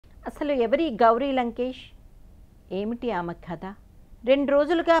అసలు ఎవరి గౌరీ లంకేష్? ఏమిటి ఆమె కథ? 2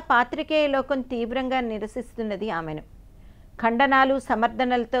 రోజులుగా పాత్రికేయ లోకం తీవ్రంగా నిరసిస్తున్నది ఆమెను. ఖండనాలు,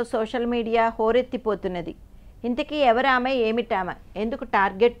 సమర్థనలతో సోషల్ మీడియా హోరెత్తిపోతున్నది. ఇంతకీ ఎవరామె, ఏమిటామె, ఎందుకు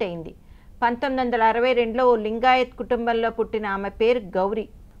టార్గెట్ అయింది? 1962లో ఓ లింగాయత్ కుటుంబంలో పుట్టిన ఆమె పేరు గౌరీ.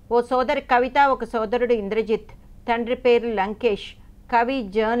 ఓ సోదరి కవిత, ఒక సోదరుడు ఇంద్రజిత్. తండ్రి పేరు లంకేష్, కవి,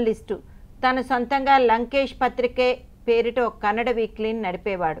 జర్నలిస్టు. తను సొంతంగా లంకేష్ పత్రికే పేరిట ఒక కన్నడ వీక్లీని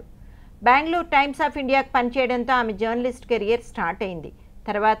నడిపేవాడు. బెంగళూరు టైమ్స్ ఆఫ్ ఇండియాకు పనిచేయడంతో ఆమె జర్నలిస్ట్ కెరియర్ స్టార్ట్ అయింది.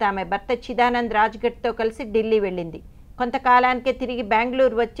 తర్వాత ఆమె భర్త చిదానంద్ రాజ్గట్తో కలిసి ఢిల్లీ వెళ్ళింది. కొంతకాలానికే తిరిగి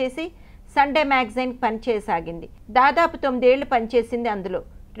బెంగళూరు వచ్చేసి సండే మ్యాగజైన్కి పనిచేయసాగింది. దాదాపు 9 ఏళ్లు పనిచేసింది అందులో.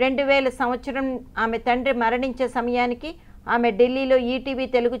 2000 సంవత్సరం ఆమె తండ్రి మరణించే సమయానికి ఆమె ఢిల్లీలో ఈటీవీ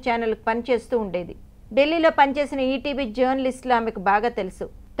తెలుగు ఛానల్కి పనిచేస్తూ ఉండేది. ఢిల్లీలో పనిచేసిన ఈటీవీ జర్నలిస్టులు ఆమెకు బాగా తెలుసు.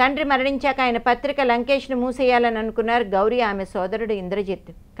 తండ్రి మరణించాక ఆయన పత్రిక లంకేష్ను మూసేయాలని అనుకున్నారు గౌరీ, ఆమె సోదరుడు ఇంద్రజిత్.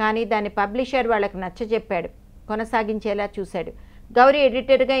 కానీ దాని పబ్లిషర్ వాళ్ళకు నచ్చజెప్పాడు, కొనసాగించేలా చూశాడు. గౌరీ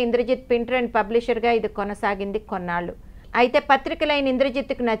ఎడిటర్గా, ఇంద్రజిత్ ప్రింటర్ అండ్ పబ్లిషర్గా ఇది కొనసాగింది కొన్నాళ్ళు. అయితే పత్రికలైన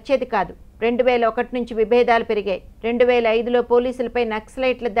ఇంద్రజిత్కు నచ్చేది కాదు. 2001 నుంచి విభేదాలు పెరిగాయి. 2005లో పోలీసులపై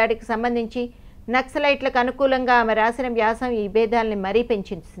నక్సలైట్ల దాడికి సంబంధించి నక్సలైట్లకు అనుకూలంగా ఆమె రాసిన వ్యాసం ఈ విభేదాలని మరీ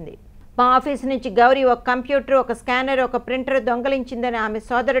పెంచింది. మా ఆఫీస్ నుంచి గౌరీ ఒక కంప్యూటర్, ఒక స్కానర్, ఒక ప్రింటర్ దొంగలించిందని ఆమె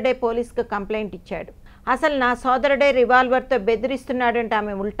సోదరుడే పోలీసుకు కంప్లైంట్ ఇచ్చాడు. అసలు నా సోదరుడే రివాల్వర్తో బెదిరిస్తున్నాడంటే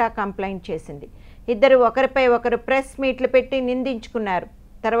ఆమె ఉల్టా కంప్లైంట్ చేసింది. ఇద్దరు ఒకరిపై ఒకరు ప్రెస్ మీట్లు పెట్టి నిందించుకున్నారు.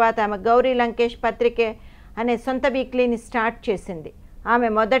 తర్వాత ఆమె గౌరీ లంకేష్ పత్రికే అనే సొంత వీక్లీని స్టార్ట్ చేసింది. ఆమె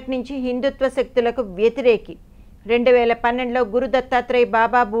మొదటి నుంచి హిందుత్వ శక్తులకు వ్యతిరేకి. 2012లో గురు దత్తాత్రేయ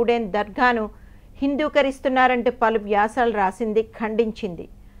బాబా బూడేన్ దర్గాను హిందూకరిస్తున్నారంటూ పలు వ్యాసాలు రాసింది, ఖండించింది.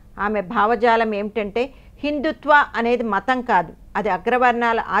 ఆమె భావజాలం ఏమిటంటే హిందుత్వ అనేది మతం కాదు, అది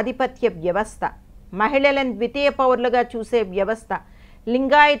అగ్రవర్ణాల ఆధిపత్య వ్యవస్థ, మహిళలను ద్వితీయ పౌరులుగా చూసే వ్యవస్థ.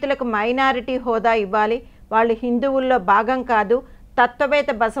 లింగాయతులకు మైనారిటీ హోదా ఇవ్వాలి, వాళ్ళు హిందువుల్లో భాగం కాదు.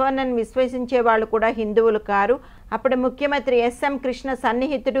 తత్వవేత్త బసవన్నను విశ్వసించే వాళ్ళు కూడా హిందువులు కారు. అప్పుడు ముఖ్యమంత్రి ఎస్ఎం కృష్ణ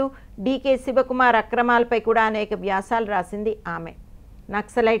సన్నిహితుడు డికే శివకుమార్ అక్రమాలపై కూడా అనేక వ్యాసాలు రాసింది ఆమె.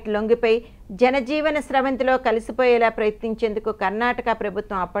 నక్సలైట్ లొంగిపై జనజీవన స్రవంతిలో కలిసిపోయేలా ప్రయత్నించేందుకు కర్ణాటక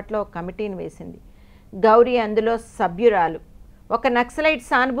ప్రభుత్వం అప్పట్లో ఒక కమిటీని వేసింది. గౌరీ అందులో సభ్యురాలు. ఒక నక్సలైట్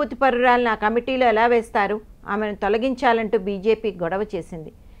సానుభూతి పరురాలను ఆ కమిటీలో ఎలా వేస్తారు? ఆమెను తొలగించాలంటూ బీజేపీ గొడవ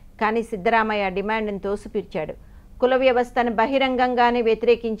చేసింది. కానీ సిద్ధరామయ్య డిమాండ్ని తోసిపుచ్చాడు. కుల వ్యవస్థను బహిరంగంగానే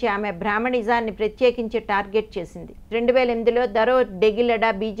వ్యతిరేకించి ఆమె బ్రాహ్మణిజాన్ని ప్రత్యేకించి టార్గెట్ చేసింది. 2008లో దరో డెగిలడా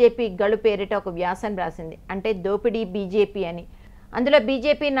బీజేపీ గళు పేరిట ఒక వ్యాసం రాసింది, అంటే దోపిడీ బీజేపీ అని. అందులో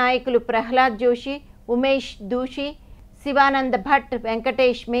బీజేపీ నాయకులు ప్రహ్లాద్ జోషి, ఉమేష్ దూషి, శివానంద భట్,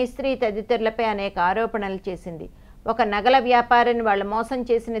 వెంకటేష్ మేస్త్రి తదితరులపై అనేక ఆరోపణలు చేసింది. ఒక నగల వ్యాపారిని వాళ్ళు మోసం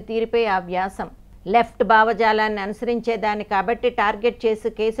చేసిన తీరుపై ఆ వ్యాసం. లెఫ్ట్ భావజాలాన్ని అనుసరించేదాన్ని కాబట్టి టార్గెట్ చేసి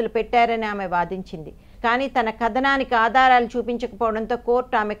కేసులు పెట్టారని ఆమె వాదించింది. కానీ తన కథనానికి ఆధారాలు చూపించకపోవడంతో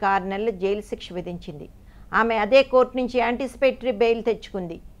కోర్టు ఆమెకు 6 నెలల జైలు శిక్ష విధించింది. ఆమె అదే కోర్టు నుంచి యాంటిసిపేటరీ బెయిల్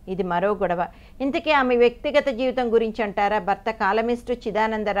తెచ్చుకుంది. ఇది మరో గొడవ. ఇంతకీ ఆమె వ్యక్తిగత జీవితం గురించి అంటారా? భర్త కాలమిస్టు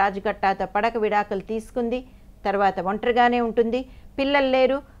చిదానంద రాజ్గట్టాతో పడక విడాకులు తీసుకుంది. తర్వాత ఒంటరిగానే ఉంటుంది. పిల్లలు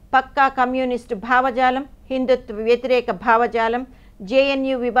లేరు. పక్కా కమ్యూనిస్టు భావజాలం, హిందుత్వ వ్యతిరేక భావజాలం.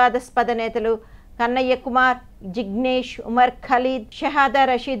 జేఎన్యూ వివాదాస్పద నేతలు కన్నయ్య కుమార్, జిగ్నేష్, ఉమర్ ఖలీద్, షహాదా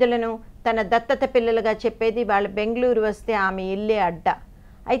రషీదులను తన దత్తత పిల్లలుగా చెప్పేది. వాళ్ళు బెంగళూరు వస్తే ఆమె ఇల్లే అడ్డా.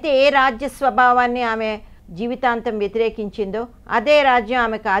 అయితే ఏ రాజ్య స్వభావాన్ని ఆమె జీవితాంతం వ్యతిరేకించిందో అదే రాజ్యం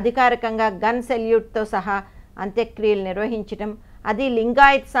ఆమెకు అధికారికంగా గన్ సెల్యూట్తో సహా అంత్యక్రియలు నిర్వహించడం, అది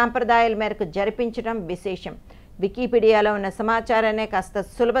లింగాయత్ సాంప్రదాయాల మేరకు జరిపించడం విశేషం. వికీపీడియాలో ఉన్న సమాచారాన్ని కాస్త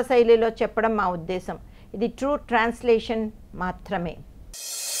సులభ శైలిలో చెప్పడం మా ఉద్దేశం. ఇది ట్రూ ట్రాన్స్లేషన్ మాత్రమే.